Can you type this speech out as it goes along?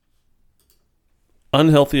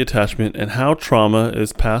unhealthy attachment, and how trauma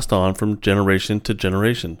is passed on from generation to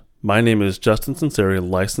generation. My name is Justin Sinceri,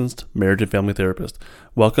 licensed marriage and family therapist.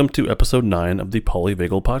 Welcome to episode 9 of the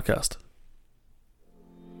Polyvagal Podcast.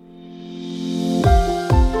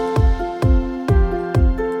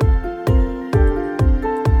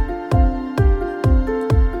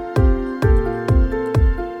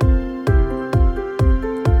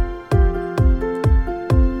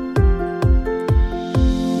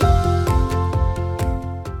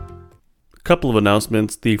 Couple of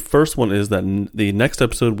announcements. The first one is that the next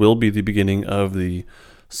episode will be the beginning of the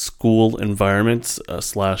school environments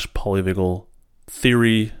slash polyvagal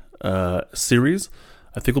theory series.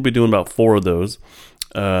 I think we'll be doing about 4 of those,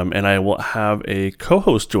 and I will have a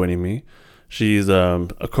co-host joining me. She's a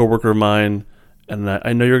coworker of mine, and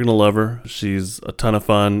I know you're gonna love her. She's a ton of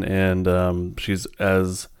fun, and she's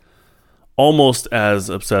almost as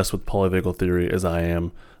obsessed with polyvagal theory as I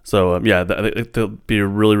am. So it'll be a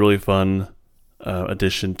really, really fun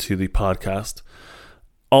addition to the podcast.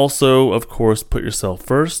 Also, of course, put yourself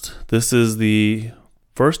first. This is the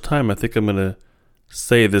first time I think I'm going to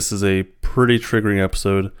say this is a pretty triggering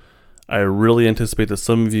episode. I really anticipate that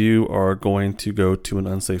some of you are going to go to an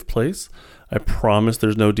unsafe place. I promise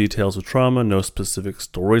there's no details of trauma, no specific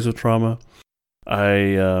stories of trauma.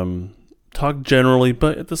 I talk generally,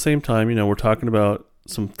 but at the same time, we're talking about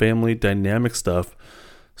some family dynamic stuff.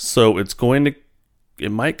 So it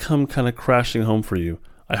might come kind of crashing home for you.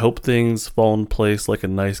 I hope things fall in place like a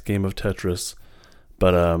nice game of Tetris.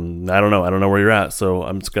 But I don't know. I don't know where you're at. So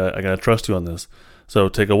I gotta trust you on this. So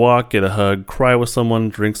take a walk, get a hug, cry with someone,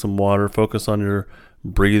 drink some water, focus on your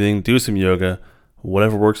breathing, do some yoga,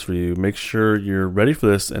 whatever works for you. Make sure you're ready for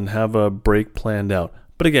this and have a break planned out.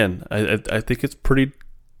 But again, I think it's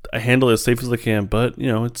I handle it as safe as I can, but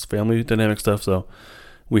it's family dynamic stuff, so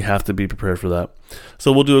we have to be prepared for that.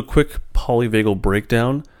 So we'll do a quick polyvagal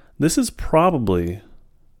breakdown. This is probably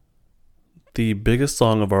the biggest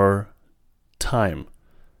song of our time,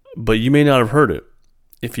 but you may not have heard it.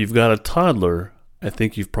 If you've got a toddler, I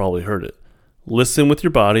think you've probably heard it. Listen with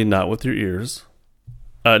your body, not with your ears.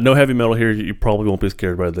 No heavy metal here. You probably won't be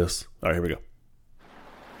scared by this. All right, here we go.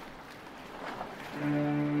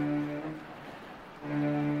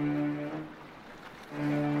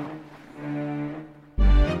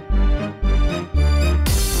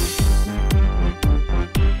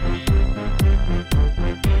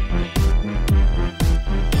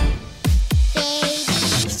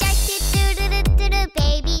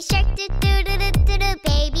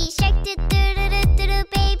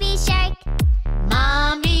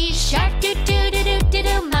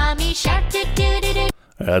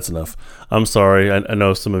 That's enough. I'm sorry. I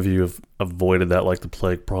know some of you have avoided that like the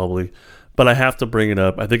plague probably, but I have to bring it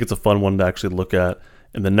up. I think it's a fun one to actually look at.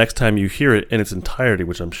 And the next time you hear it in its entirety,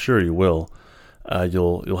 which I'm sure you will,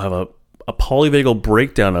 you'll have a polyvagal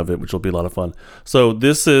breakdown of it, which will be a lot of fun. So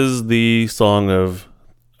this is the song of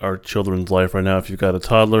our children's life right now. If you've got a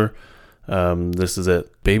toddler, this is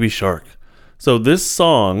it. Baby Shark. So this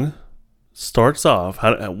song starts off,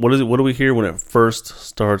 what do we hear when it first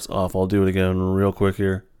starts off? I'll do it again real quick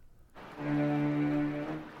here.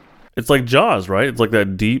 It's like Jaws, right? It's like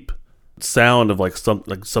that deep sound of like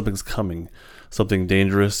something's coming, something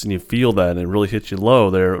dangerous, and you feel that, and it really hits you low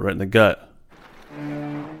there, right in the gut.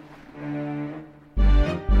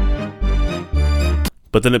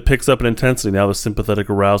 But then it picks up in intensity. Now the sympathetic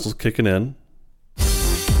arousal's kicking in.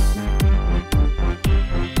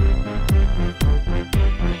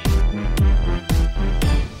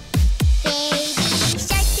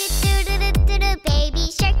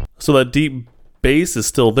 So that deep bass is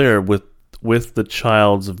still there with the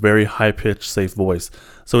child's very high-pitched, safe voice.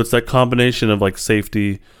 So it's that combination of like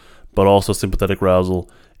safety, but also sympathetic arousal.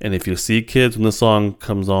 And if you see kids when the song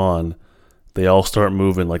comes on, they all start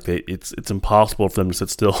moving. Like it's impossible for them to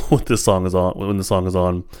sit still when the song is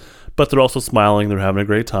on. But they're also smiling. They're having a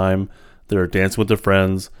great time. They're dancing with their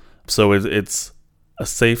friends. So it's a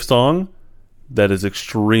safe song that is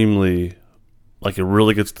extremely, like, it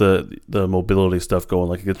really gets the mobility stuff going.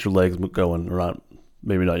 Like, it gets your legs going, or not,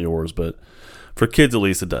 maybe not yours, but for kids at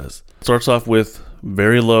least it does. It starts off with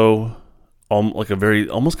very low, almost kind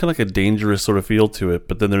of like a dangerous sort of feel to it,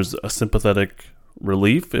 but then there's a sympathetic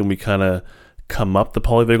relief, and we kind of come up the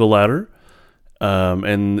polyvagal ladder.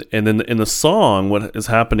 And then in the song, what is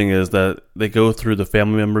happening is that they go through the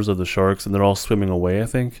family members of the sharks, and they're all swimming away, I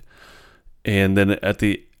think. And then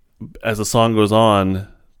as the song goes on,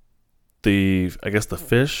 the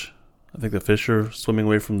fish are swimming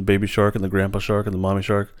away from the baby shark and the grandpa shark and the mommy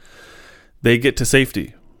shark. They get to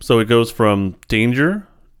safety. So it goes from danger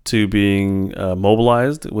to being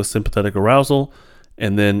mobilized with sympathetic arousal,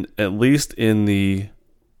 And then at least in the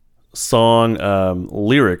song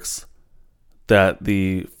lyrics that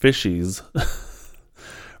the fishies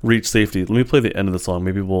reach safety. Let me play the end of the song.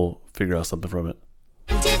 Maybe we'll figure out something from it.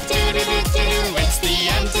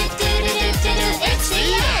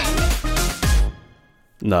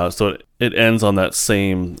 No, so it ends on that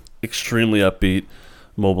same extremely upbeat,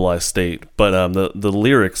 mobilized state. But the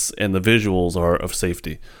lyrics and the visuals are of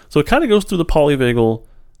safety. So it kind of goes through the polyvagal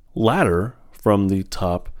ladder from the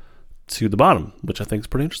top to the bottom, which I think is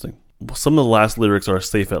pretty interesting. Some of the last lyrics are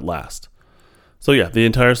safe at last. So yeah, the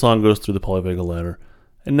entire song goes through the polyvagal ladder.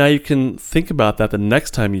 And now you can think about that the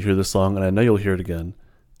next time you hear the song, and I know you'll hear it again,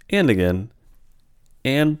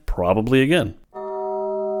 and probably again.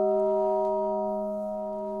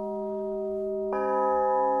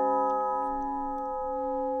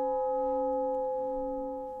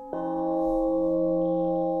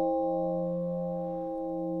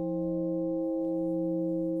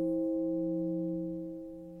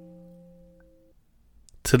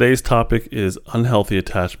 Today's topic is unhealthy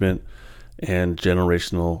attachment and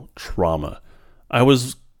generational trauma. I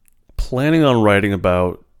was planning on writing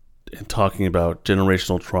about and talking about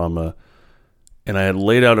generational trauma, and I had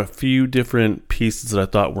laid out a few different pieces that I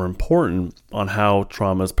thought were important on how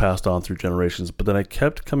trauma is passed on through generations, but then I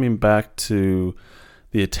kept coming back to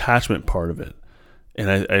the attachment part of it.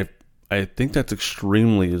 And I think that's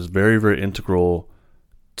is very, very integral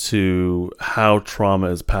to how trauma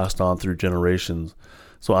is passed on through generations.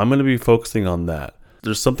 So I'm going to be focusing on that.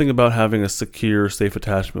 There's something about having a secure, safe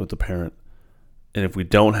attachment with the parent. And if we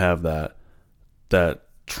don't have that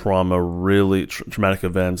trauma really, traumatic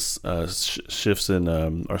events, shifts in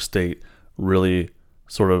our state really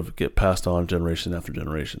sort of get passed on generation after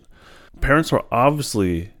generation. Parents are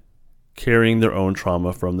obviously carrying their own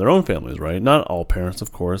trauma from their own families, right? Not all parents,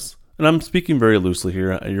 of course. And I'm speaking very loosely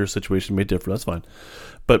here. Your situation may differ. That's fine.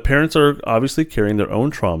 But parents are obviously carrying their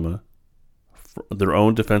own trauma, their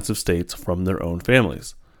own defensive states from their own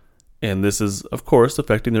families. And this is, of course,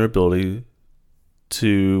 affecting their ability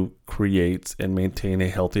to create and maintain a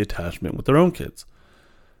healthy attachment with their own kids.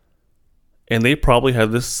 And they probably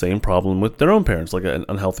had this same problem with their own parents, like an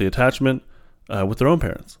unhealthy attachment with their own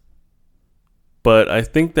parents. But I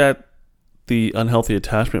think that the unhealthy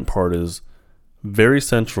attachment part is very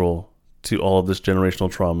central to all of this generational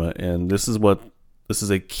trauma. And this is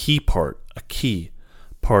a key part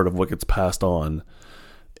of what gets passed on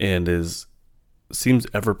and seems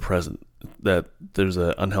ever present, that there's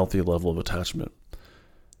an unhealthy level of attachment.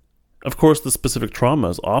 Of course, the specific trauma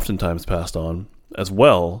is oftentimes passed on as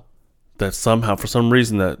well, that somehow, for some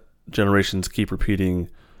reason, that generations keep repeating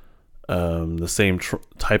the same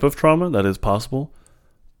type of trauma. That is possible,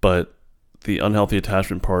 but the unhealthy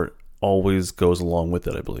attachment part always goes along with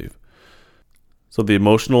it, I believe. So the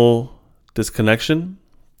emotional disconnection,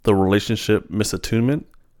 the relationship misattunement,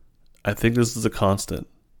 I think this is a constant.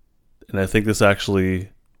 And I think this actually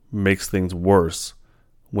makes things worse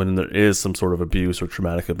when there is some sort of abuse or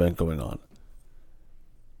traumatic event going on.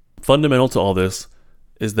 Fundamental to all this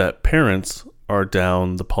is that parents are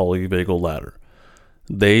down the polyvagal ladder.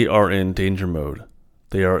 They are in danger mode.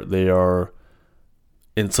 They are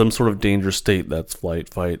in some sort of danger state. That's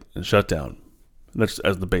flight, fight, and shutdown. And that's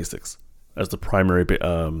as the basics, as the primary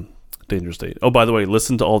danger state. Oh, by the way,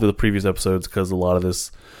 listen to all the previous episodes, because a lot of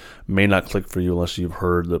this may not click for you unless you've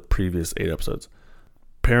heard the previous 8 episodes.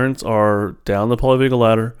 Parents are down the polyvagal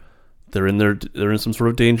ladder. They're in some sort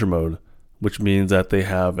of danger mode, which means that they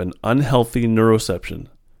have an unhealthy neuroception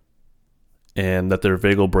and that their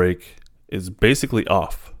vagal brake is basically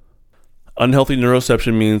off. Unhealthy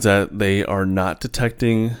neuroception means that they are not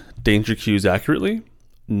detecting danger cues accurately,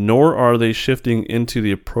 nor are they shifting into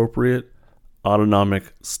the appropriate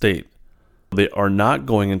autonomic state. They are not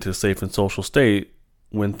going into a safe and social state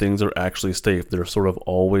when things are actually safe. They're sort of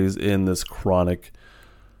always in this chronic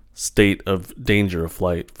state of danger,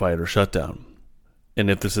 flight, fight, or shutdown. And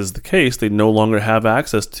if this is the case, they no longer have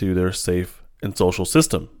access to their safe and social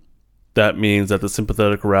system. That means that the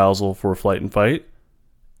sympathetic arousal for flight and fight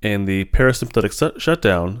and the parasympathetic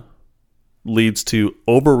shutdown leads to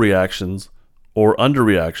overreactions or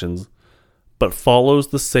underreactions, but follows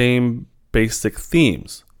the same basic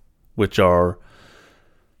themes, which are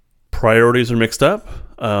priorities are mixed up.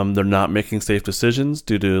 They're not making safe decisions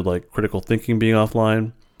due to critical thinking being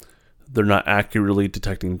offline. They're not accurately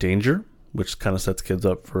detecting danger, which kind of sets kids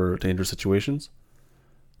up for dangerous situations.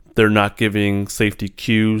 They're not giving safety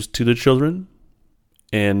cues to their children.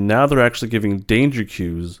 And now they're actually giving danger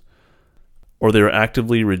cues, or they're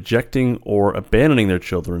actively rejecting or abandoning their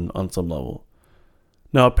children on some level.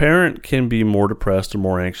 Now, a parent can be more depressed or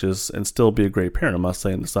more anxious and still be a great parent. I'm not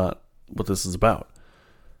saying that's not what this is about.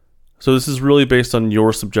 So this is really based on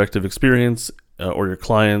your subjective experience or your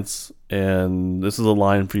clients, and this is a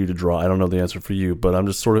line for you to draw. I don't know the answer for you, but I'm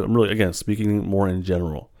really, again, speaking more in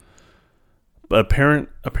general. But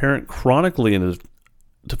a parent chronically in a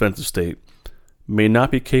defensive state may not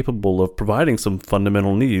be capable of providing some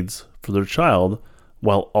fundamental needs for their child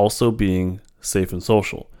while also being safe and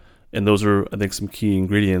social. And those are, I think, some key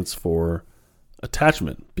ingredients for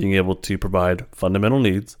attachment, being able to provide fundamental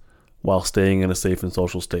needs while staying in a safe and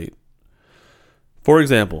social state. For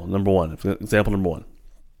example, number one,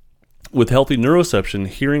 with healthy neuroception,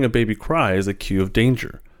 hearing a baby cry is a cue of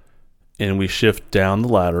danger, and we shift down the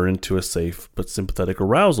ladder into a safe but sympathetic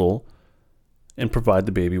arousal and provide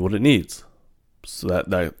the baby what it needs. So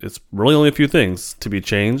that it's really only a few things: to be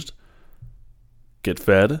changed, get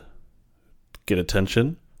fed, get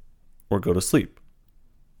attention, or go to sleep.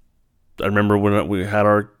 I remember when we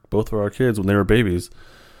had both of our kids when they were babies,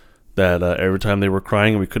 that every time they were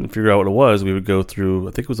crying and we couldn't figure out what it was, we would go through,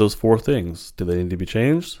 I think it was those 4 things. Do they need to be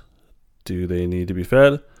changed? Do they need to be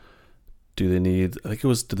fed? Do they need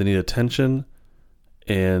attention?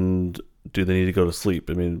 And do they need to go to sleep?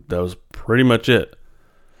 I mean, that was pretty much it.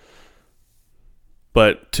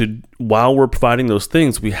 But while we're providing those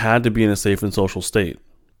things, we had to be in a safe and social state.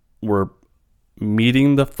 We're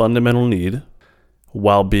meeting the fundamental need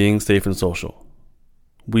while being safe and social.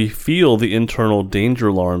 We feel the internal danger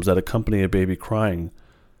alarms that accompany a baby crying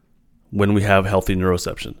when we have healthy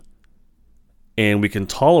neuroception. And we can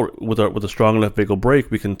tolerate, with a strong enough vagal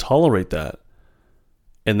brake, we can tolerate that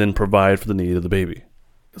and then provide for the need of the baby.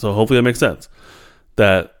 So hopefully that makes sense.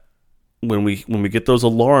 That when we get those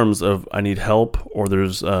alarms of I need help, or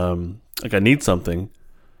there's I need something,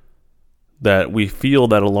 that we feel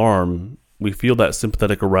that alarm, we feel that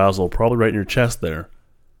sympathetic arousal probably right in your chest there.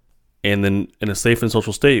 And then in a safe and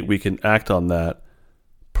social state, we can act on that,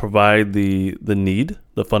 provide the need,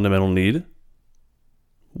 the fundamental need,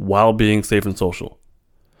 while being safe and social.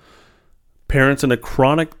 Parents in a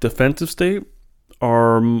chronic defensive state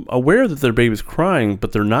are aware that their baby's crying,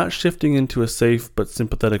 but they're not shifting into a safe but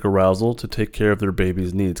sympathetic arousal to take care of their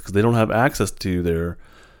baby's needs because they don't have access to their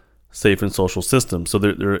safe and social system. So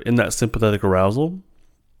they're in that sympathetic arousal,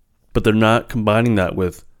 but they're not combining that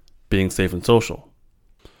with being safe and social.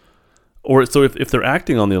 Or so if they're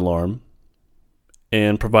acting on the alarm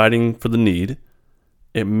and providing for the need,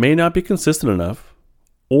 it may not be consistent enough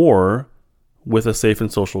or with a safe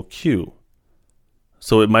and social cue.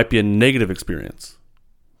 So it might be a negative experience,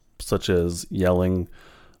 such as yelling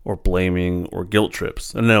or blaming or guilt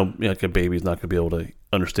trips. And now, like, a baby's not going to be able to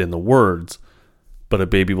understand the words, but a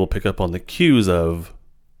baby will pick up on the cues of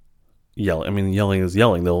yelling. I mean, yelling is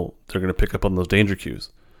yelling. They're going to pick up on those danger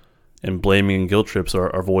cues. And blaming and guilt trips are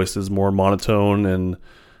our voices more monotone, and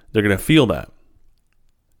they're going to feel that.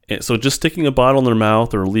 And so just sticking a bottle in their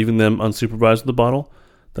mouth or leaving them unsupervised with the bottle,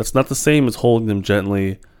 that's not the same as holding them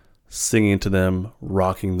gently, singing to them,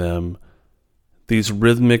 rocking them. These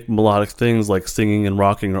rhythmic, melodic things like singing and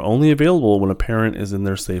rocking are only available when a parent is in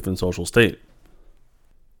their safe and social state,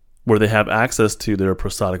 where they have access to their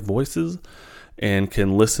prosodic voices and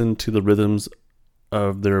can listen to the rhythms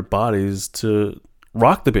of their bodies to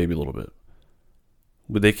rock the baby a little bit.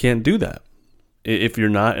 But they can't do that. If you're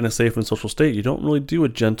not in a safe and social state, you don't really do a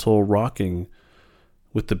gentle rocking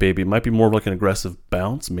with the baby. It might be more of like an aggressive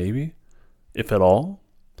bounce, maybe, if at all.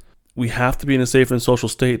 We have to be in a safe and social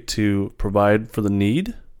state to provide for the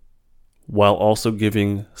need while also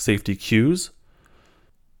giving safety cues.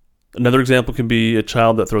 Another example can be a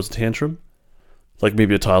child that throws a tantrum, like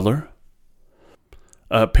maybe a toddler.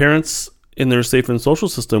 Parents in their safe and social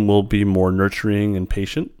system will be more nurturing and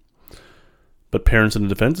patient, but parents in a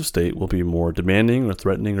defensive state will be more demanding or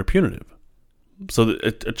threatening or punitive. So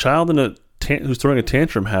a child who's throwing a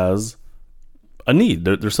tantrum has a need.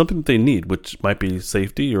 There's something that they need, which might be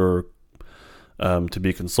safety or to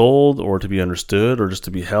be consoled or to be understood or just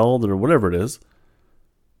to be held or whatever it is.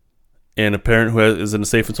 And a parent who is in a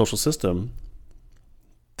safe and social system,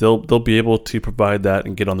 they'll be able to provide that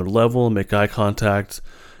and get on their level and make eye contact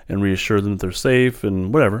and reassure them that they're safe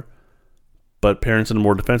and whatever. But parents in a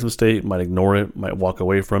more defensive state might ignore it, might walk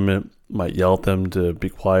away from it, might yell at them to be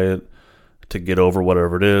quiet, to get over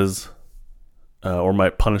whatever it is, or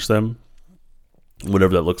might punish them,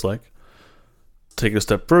 whatever that looks like. Take it a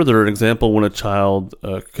step further. An example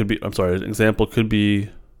could be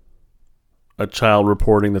a child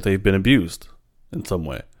reporting that they've been abused in some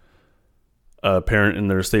way. A parent in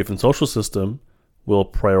their safe and social system will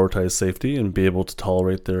prioritize safety and be able to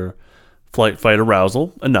tolerate their flight, fight,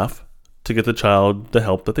 arousal enough to get the child the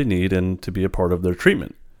help that they need and to be a part of their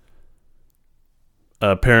treatment.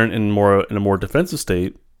 A parent in a more defensive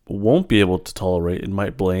state won't be able to tolerate and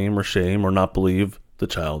might blame or shame or not believe the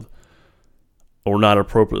child or not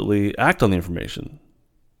appropriately act on the information.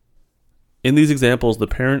 In these examples, the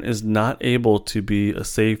parent is not able to be a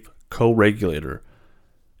safe co-regulator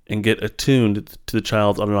and get attuned to the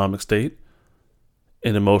child's autonomic state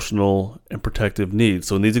and emotional and protective needs.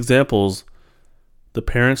 So in these examples, the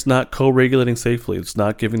parent's not co-regulating safely. It's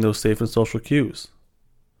not giving those safe and social cues.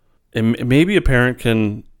 And maybe a parent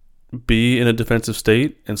can be in a defensive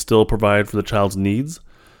state and still provide for the child's needs,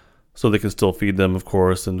 so they can still feed them, of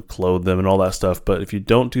course, and clothe them and all that stuff. But if you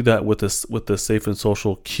don't do that with the safe and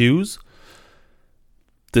social cues,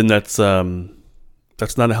 then that's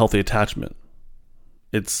not a healthy attachment.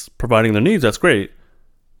 It's providing their needs, that's great,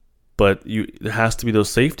 but there has to be those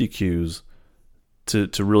safety cues to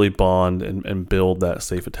really bond and build that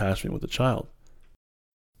safe attachment with the child.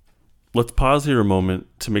 Let's pause here a moment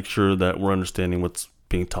to make sure that we're understanding what's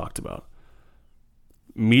being talked about.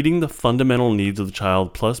 Meeting the fundamental needs of the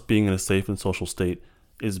child plus being in a safe and social state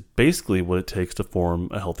is basically what it takes to form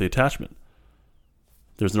a healthy attachment.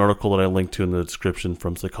 There's an article that I linked to in the description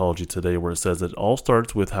from Psychology Today where it says that it all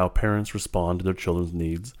starts with how parents respond to their children's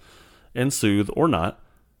needs and soothe, or not,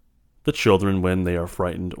 the children when they are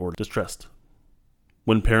frightened or distressed.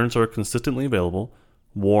 When parents are consistently available,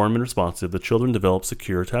 warm and responsive, the children develop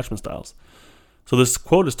secure attachment styles. So this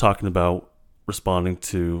quote is talking about responding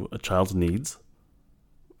to a child's needs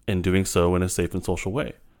and doing so in a safe and social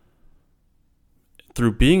way.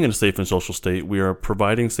 Through being in a safe and social state, we are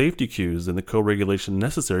providing safety cues and the co-regulation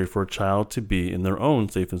necessary for a child to be in their own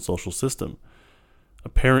safe and social system. A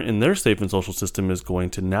parent in their safe and social system is going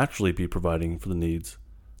to naturally be providing for the needs,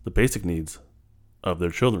 the basic needs of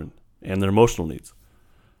their children and their emotional needs.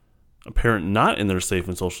 A parent not in their safe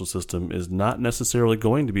and social system is not necessarily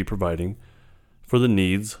going to be providing for the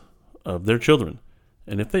needs of their children.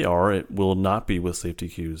 And if they are, it will not be with safety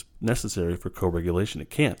cues necessary for co-regulation. It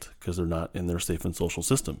can't, because they're not in their safe and social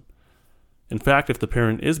system. In fact, if the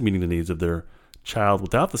parent is meeting the needs of their child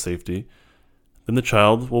without the safety, then the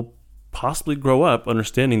child will possibly grow up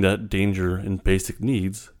understanding that danger and basic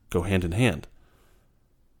needs go hand in hand.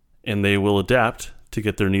 And they will adapt to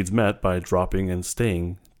get their needs met by dropping and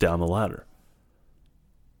staying down the ladder.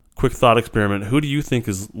 Quick thought experiment. Who do you think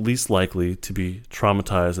is least likely to be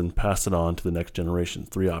traumatized and pass it on to the next generation?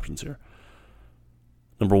 3 options here.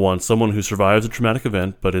 Number 1, someone who survives a traumatic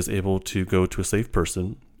event but is able to go to a safe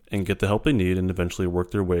person and get the help they need and eventually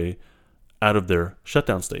work their way out of their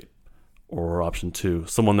shutdown state. Or option 2,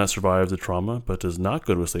 someone that survives a trauma but does not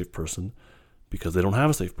go to a safe person because they don't have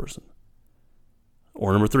a safe person.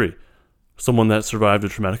 Or number 3, someone that survived a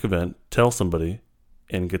traumatic event tells somebody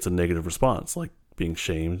and gets a negative response, like being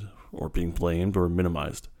shamed or being blamed or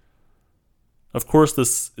minimized. Of course,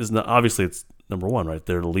 this is not, obviously it's number 1, right?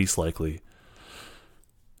 They're the least likely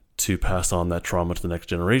to pass on that trauma to the next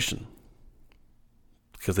generation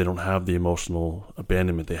because they don't have the emotional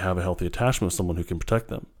abandonment. They have a healthy attachment with someone who can protect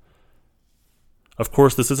them. Of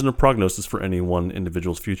course, this isn't a prognosis for any one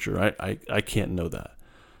individual's future. I can't know that.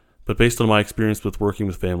 But based on my experience with working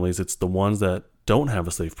with families, it's the ones that don't have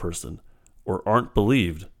a safe person or aren't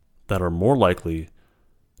believed that are more likely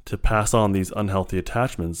to pass on these unhealthy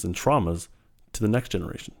attachments and traumas to the next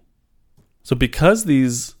generation. So because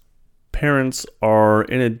these parents are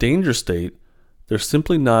in a danger state, they're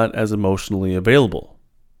simply not as emotionally available.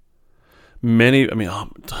 Many of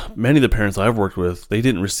the parents I've worked with, they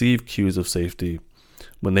didn't receive cues of safety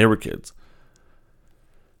when they were kids.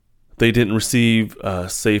 They didn't receive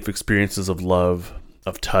safe experiences of love,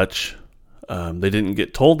 of touch. They didn't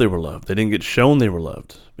get told they were loved. They didn't get shown they were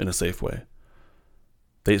loved in a safe way.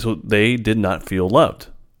 So they did not feel loved.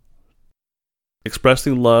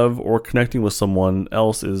 Expressing love or connecting with someone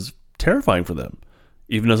else is terrifying for them.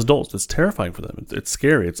 Even as adults, it's terrifying for them. It's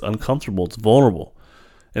scary, it's uncomfortable, it's vulnerable,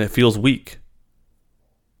 and it feels weak.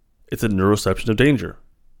 It's a neuroception of danger.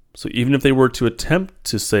 So even if they were to attempt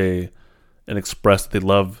to say and express that they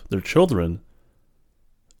love their children,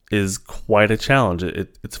 is quite a challenge.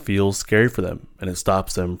 It feels scary for them, and it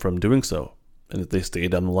stops them from doing so, and they stay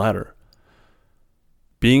down the ladder.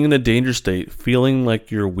 Being in a danger state, feeling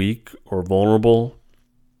like you're weak or vulnerable,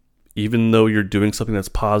 even though you're doing something that's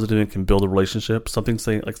positive and can build a relationship, something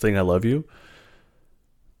saying I love you,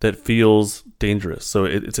 that feels dangerous. So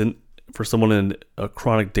for someone in a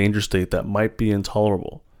chronic danger state, that might be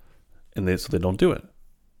intolerable, and so they don't do it.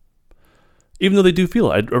 Even though they do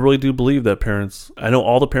feel it. I really do believe that parents, I know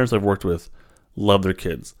all the parents I've worked with love their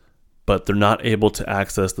kids, but they're not able to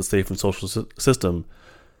access the safe and social system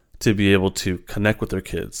to be able to connect with their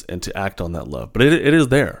kids and to act on that love. But it is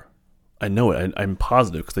there. I know it. I'm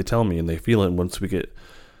positive because they tell me and they feel it. And once we get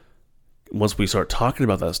once we start talking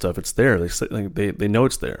about that stuff, it's there. They know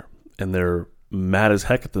it's there, and they're mad as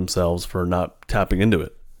heck at themselves for not tapping into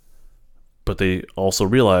it. But they also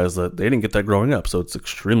realize that they didn't get that growing up, so it's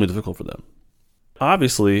extremely difficult for them.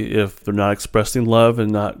 Obviously, if they're not expressing love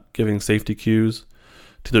and not giving safety cues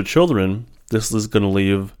to their children, this is going to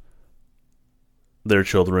leave their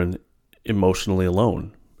children emotionally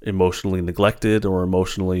alone, emotionally neglected, or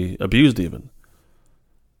emotionally abused even,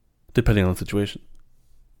 depending on the situation.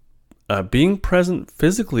 Being present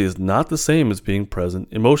physically is not the same as being present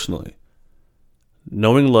emotionally.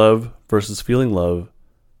 Knowing love versus feeling love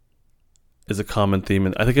is a common theme,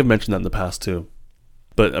 and I think I've mentioned that in the past too.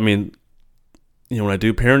 But I mean, when I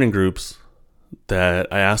do parenting groups,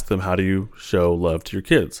 that I ask them, how do you show love to your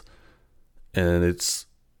kids? And it's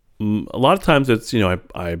a lot of times it's,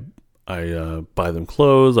 I buy them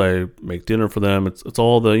clothes, I make dinner for them. It's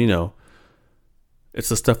all the, it's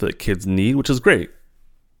the stuff that kids need, which is great.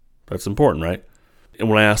 That's important, right? And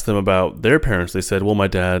when I asked them about their parents, they said, well, my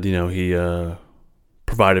dad, he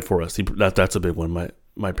provided for us. That's a big one.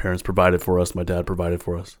 My parents provided for us. My dad provided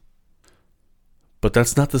for us. But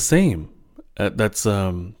that's not the same. That's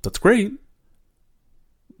great.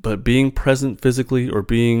 But being present physically or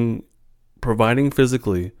providing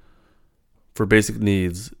physically for basic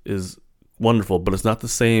needs is wonderful, but it's not the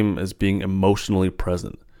same as being emotionally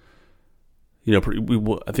present. I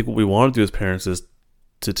think what we want to do as parents is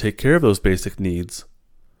to take care of those basic needs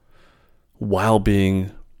while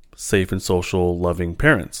being safe and social, loving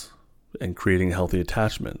parents and creating a healthy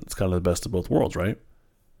attachment. It's kind of the best of both worlds, right?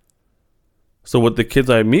 So what the kids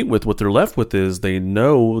I meet with, what they're left with is they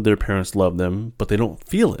know their parents love them, but they don't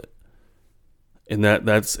feel it. And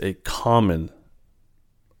that's a common,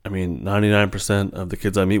 99% of the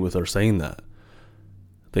kids I meet with are saying that.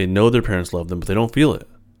 They know their parents love them, but they don't feel it.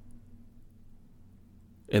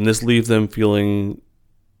 And this leaves them feeling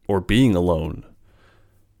or being alone,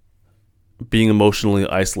 being emotionally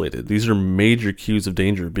isolated. These are major cues of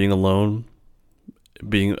danger. Being alone,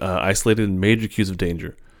 being isolated, major cues of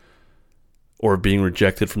danger. Or being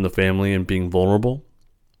rejected from the family and being vulnerable.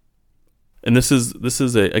 And this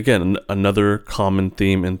is again another common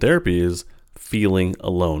theme in therapy is feeling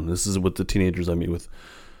alone. This is what the teenagers I meet with,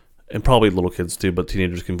 and probably little kids too, but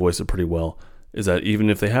teenagers can voice it pretty well. Is that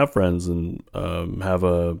even if they have friends and have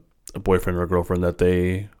a boyfriend or a girlfriend, that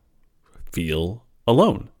they feel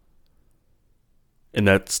alone. And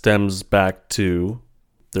that stems back to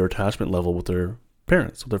their attachment level with their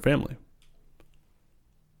parents, with their family.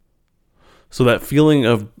 So that feeling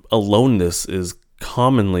of aloneness is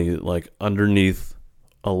commonly underneath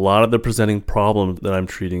a lot of the presenting problem that I'm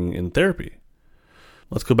treating in therapy.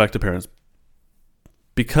 Let's go back to parents.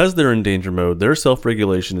 Because they're in danger mode, their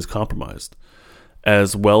self-regulation is compromised,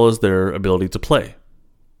 as well as their ability to play.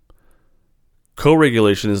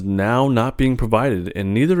 Co-regulation is now not being provided,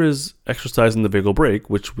 and neither is exercising the vagal brake,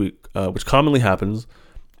 which commonly happens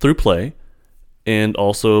through play, and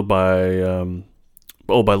also by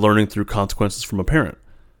learning through consequences from a parent.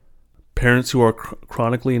 Parents who are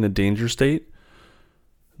chronically in a danger state,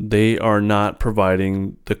 they are not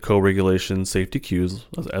providing the co-regulation safety cues,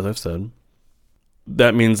 as I've said.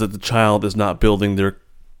 That means that the child is not building their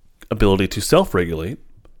ability to self-regulate.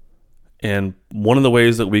 And one of the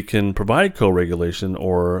ways that we can provide co-regulation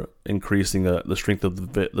or increasing the strength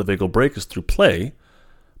of the vagal brake is through play,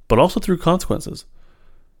 but also through consequences.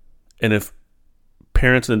 And if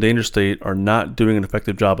parents in a danger state are not doing an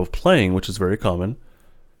effective job of playing, which is very common,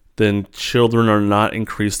 then children are not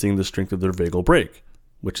increasing the strength of their vagal brake,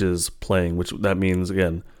 which is playing, which that means,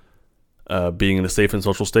 again, being in a safe and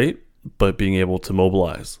social state, but being able to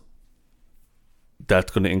mobilize.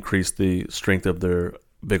 That's going to increase the strength of their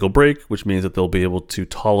vagal brake, which means that they'll be able to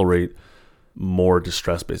tolerate more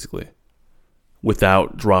distress, basically,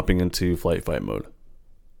 without dropping into flight-fight mode.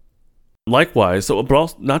 Likewise, but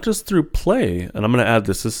also not just through play, and I'm going to add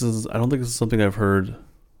this. I don't think this is something I've heard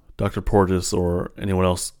Dr. Porges or anyone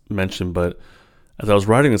else mention, but as I was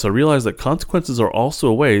writing this, I realized that consequences are also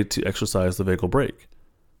a way to exercise the vagal brake.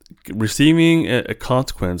 Receiving a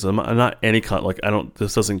consequence,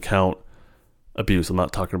 this doesn't count abuse. I'm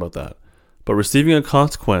not talking about that. But receiving a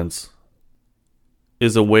consequence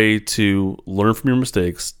is a way to learn from your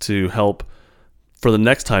mistakes, to help for the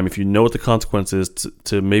next time, if you know what the consequence is,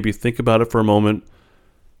 to maybe think about it for a moment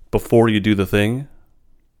before you do the thing.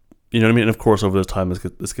 You know what I mean? And of course, over the time,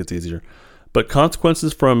 this gets easier. But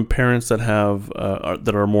consequences from parents that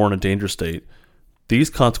are more in a danger state, these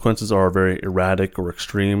consequences are very erratic or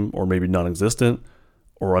extreme or maybe non-existent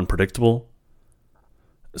or unpredictable.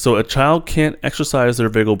 So a child can't exercise their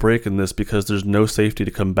vagal brake in this because there's no safety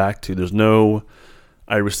to come back to. There's no,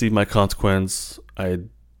 I received my consequence, I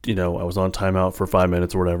I was on timeout for 5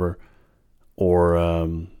 minutes or whatever, or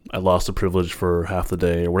I lost a privilege for half the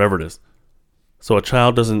day or whatever it is. So a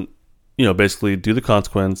child doesn't, basically do the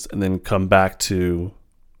consequence and then come back to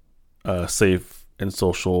a safe and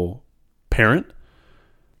social parent.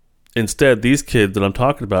 Instead, these kids that I'm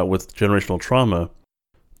talking about with generational trauma,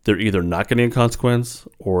 they're either not getting a consequence,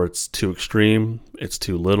 or it's too extreme, it's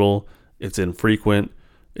too little, it's infrequent,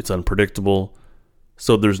 it's unpredictable.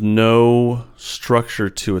 So there's no structure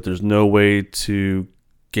to it. There's no way to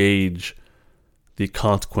gauge the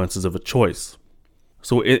consequences of a choice.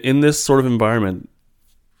 So in this sort of environment,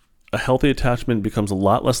 a healthy attachment becomes a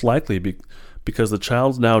lot less likely because the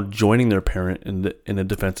child's now joining their parent in a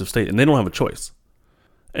defensive state, and they don't have a choice.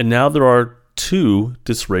 And now there are two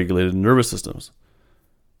dysregulated nervous systems.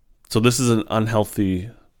 So this is an unhealthy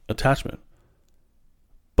attachment.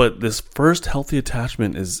 But this first healthy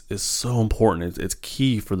attachment is so important. It's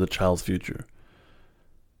key for the child's future.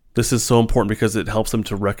 This is so important because it helps them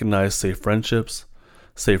to recognize safe friendships,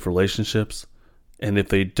 safe relationships. And if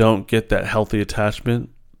they don't get that healthy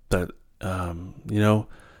attachment, that,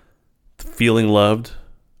 feeling loved,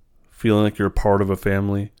 feeling like you're a part of a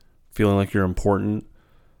family, feeling like you're important,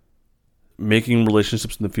 making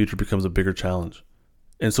relationships in the future becomes a bigger challenge.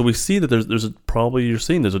 And so we see that there's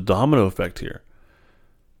a domino effect here.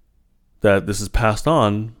 That this is passed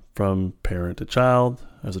on from parent to child,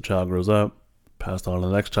 as the child grows up, passed on to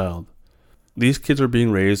the next child. These kids are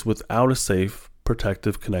being raised without a safe,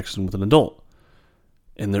 protective connection with an adult.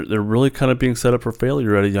 And they're really kind of being set up for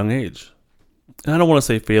failure at a young age. And I don't want to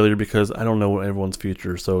say failure because I don't know everyone's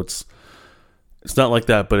future, so it's not like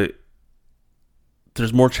that, but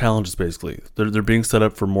there's more challenges basically. They're being set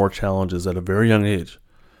up for more challenges at a very young age.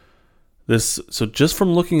 So just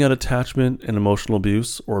from looking at attachment and emotional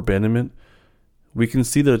abuse or abandonment, we can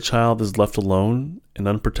see that a child is left alone and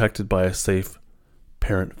unprotected by a safe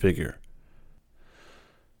parent figure,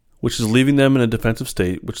 which is leaving them in a defensive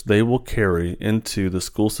state, which they will carry into the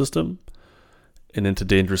school system and into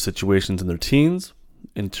dangerous situations in their teens,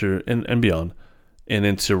 and beyond, and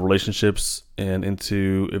into relationships, and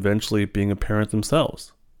into eventually being a parent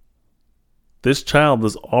themselves. This child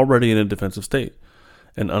is already in a defensive state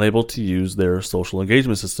and unable to use their social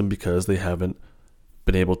engagement system because they haven't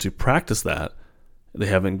been able to practice that. They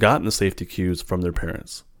haven't gotten the safety cues from their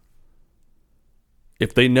parents.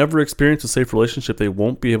 If they never experience a safe relationship, they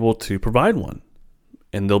won't be able to provide one.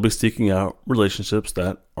 And they'll be seeking out relationships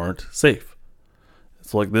that aren't safe.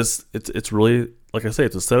 So like this, it's really, like I say,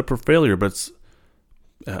 it's a setup for failure, but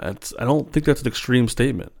I don't think that's an extreme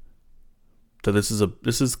statement. That this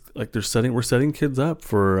is like we're setting kids up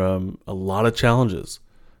for a lot of challenges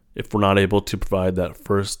if we're not able to provide that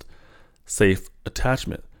first safe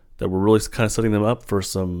attachment. That we're really kind of setting them up for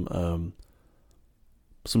some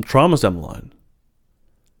traumas down the line.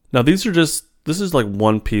 Now this is like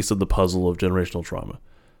one piece of the puzzle of generational trauma.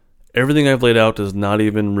 Everything I've laid out does not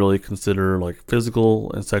even really consider like physical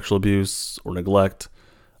and sexual abuse or neglect.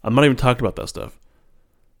 I'm not even talking about that stuff.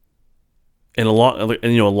 And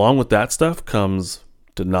along with that stuff comes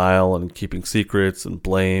denial and keeping secrets and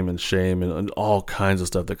blame and shame and all kinds of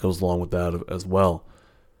stuff that goes along with that as well.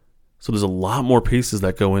 So there's a lot more pieces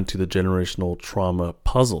that go into the generational trauma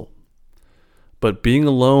puzzle. But being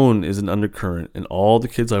alone is an undercurrent in all the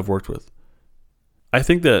kids I've worked with. I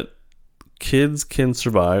think that kids can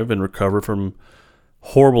survive and recover from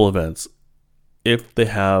horrible events if they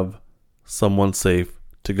have someone safe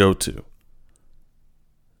to go to.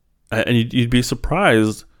 And you'd be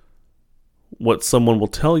surprised what someone will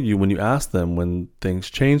tell you when you ask them when things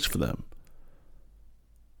change for them.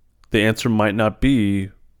 The answer might not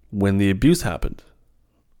be when the abuse happened.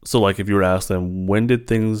 So like if you were to ask them, when did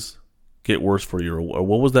things get worse for you? Or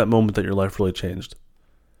what was that moment that your life really changed?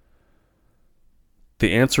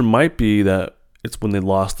 The answer might be that it's when they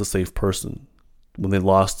lost a safe person, when they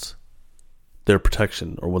lost their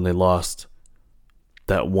protection, or when they lost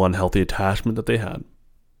that one healthy attachment that they had.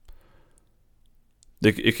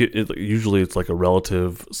 Usually it's like a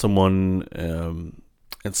relative, someone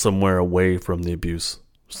and somewhere away from the abuse.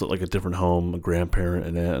 So like a different home, a grandparent,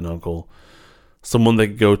 an aunt, an uncle, someone they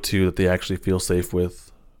go to that they actually feel safe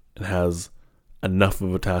with and has enough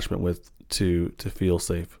of attachment with to feel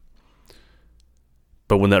safe.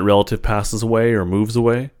 But when that relative passes away or moves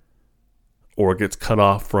away or gets cut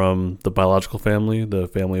off from the biological family, the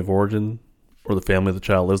family of origin, or the family the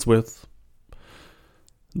child lives with,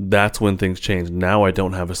 that's when things change. Now I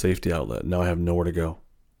don't have a safety outlet. Now I have nowhere to go.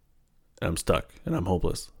 And I'm stuck and I'm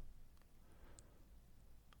hopeless.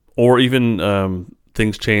 Or even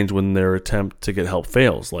things change when their attempt to get help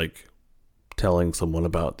fails, like telling someone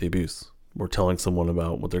about the abuse or telling someone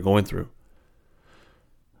about what they're going through.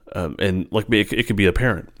 And like it could be a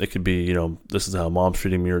parent. It could be, this is how mom's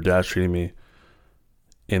treating me or dad's treating me,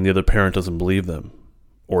 and the other parent doesn't believe them,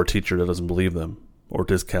 or a teacher that doesn't believe them, or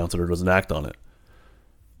discounts it or doesn't act on it.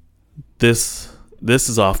 This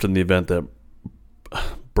is often the event that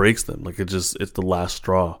breaks them. Like it's the last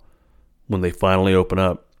straw when they finally open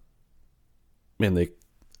up, and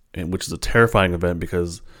which is a terrifying event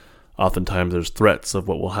because oftentimes there's threats of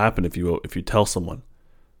what will happen if you tell someone.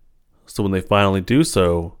 So when they finally do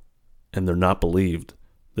so, and they're not believed,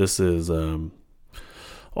 this is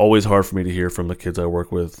always hard for me to hear from the kids I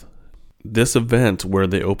work with. This event where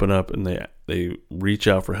they open up and they reach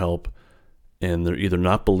out for help, and they're either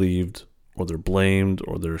not believed, or they're blamed,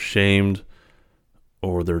 or they're shamed,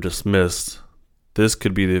 or they're dismissed. This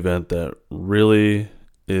could be the event that really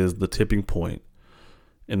is the tipping point.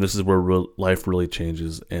 And this is where life really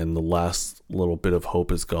changes, and the last little bit of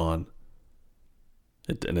hope is gone.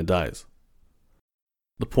 And it dies.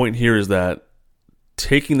 The point here is that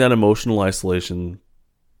taking that emotional isolation,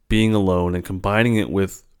 being alone, and combining it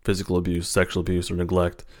with physical abuse, sexual abuse, or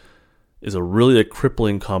neglect is really a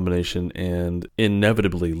crippling combination, and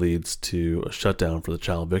inevitably leads to a shutdown for the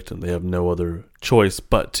child victim. They have no other choice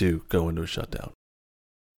but to go into a shutdown.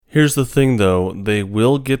 Here's the thing though, they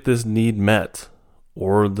will get this need met,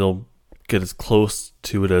 or they'll get as close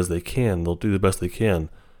to it as they can. They'll do the best they can.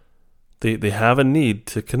 They have a need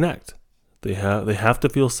to connect. They have to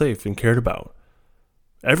feel safe and cared about.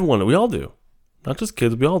 Everyone, we all do. Not just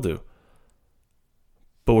kids, we all do.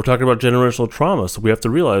 But we're talking about generational trauma, so we have to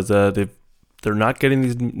realize that if they're not getting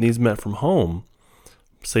these needs met from home,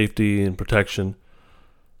 safety and protection,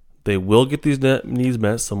 they will get these needs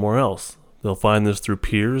met somewhere else. They'll find this through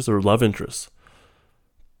peers or love interests.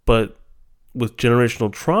 But with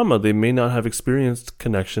generational trauma, they may not have experienced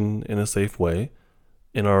connection in a safe way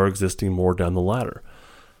and are existing more down the ladder.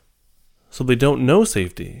 So they don't know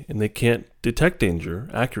safety and they can't detect danger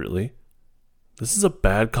accurately. This is a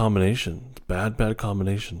bad combination. Bad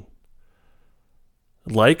combination.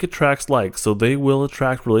 Like attracts like, so they will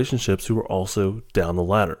attract relationships who are also down the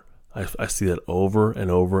ladder. I see that over and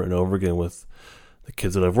over and over again with the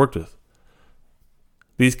kids that I've worked with.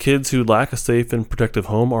 These kids who lack a safe and protective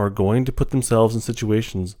home are going to put themselves in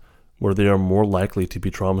situations where they are more likely to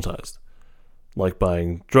be traumatized, like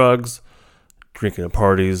buying drugs, drinking at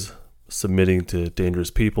parties, submitting to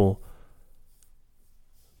dangerous people.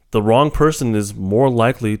 The wrong person is more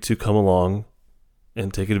likely to come along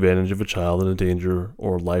and take advantage of a child in a danger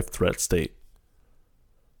or life threat state.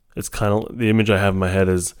 It's kind of the image I have in my head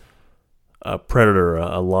is a predator,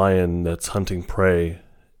 a lion that's hunting prey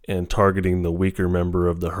and targeting the weaker member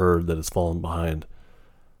of the herd that has fallen behind.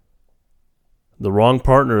 The wrong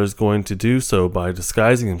partner is going to do so by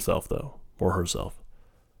disguising himself, though, or herself.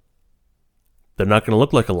 They're not going to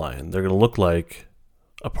look like a lion. They're going to look like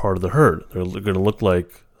a part of the herd. They're going to look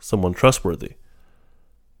like someone trustworthy.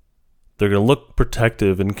 They're going to look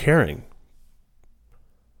protective and caring.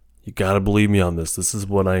 You got to believe me on this. This is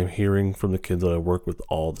what I'm hearing from the kids that I work with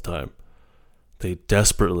all the time. They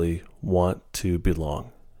desperately want to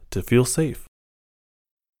belong, to feel safe.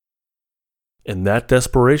 And that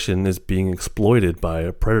desperation is being exploited by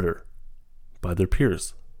a predator, by their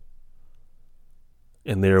peers.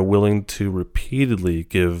 And they are willing to repeatedly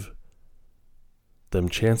give them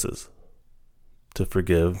chances to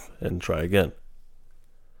forgive and try again.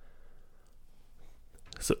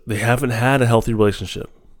 So they haven't had a healthy relationship.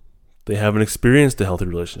 They haven't experienced a healthy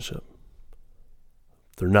relationship.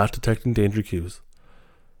 They're not detecting danger cues.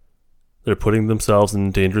 They're putting themselves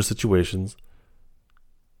in dangerous situations.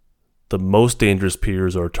 The most dangerous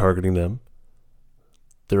peers are targeting them.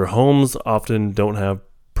 Their homes often don't have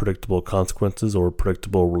predictable consequences or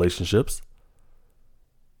predictable relationships.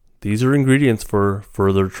 These are ingredients for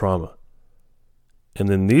further trauma. And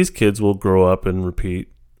then these kids will grow up and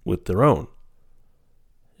repeat with their own.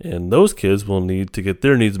 And those kids will need to get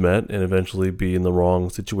their needs met and eventually be in the wrong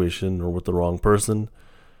situation or with the wrong person,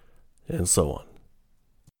 and so on.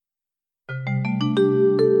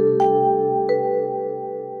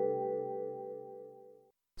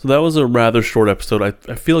 So that was a rather short episode.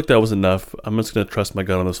 I feel like that was enough. I'm just going to trust my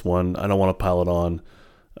gut on this one. I don't want to pile it on.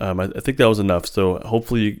 I think that was enough. So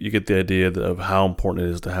hopefully you get the idea of how important it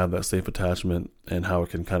is to have that safe attachment and how it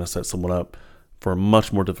can kind of set someone up for a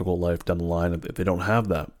much more difficult life down the line if they don't have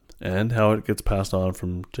that, and how it gets passed on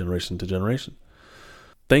from generation to generation.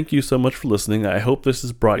 Thank you so much for listening. I hope this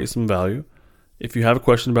has brought you some value. If you have a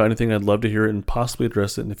question about anything, I'd love to hear it and possibly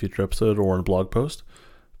address it in a future episode or in a blog post.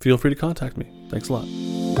 Feel free to contact me. Thanks a lot.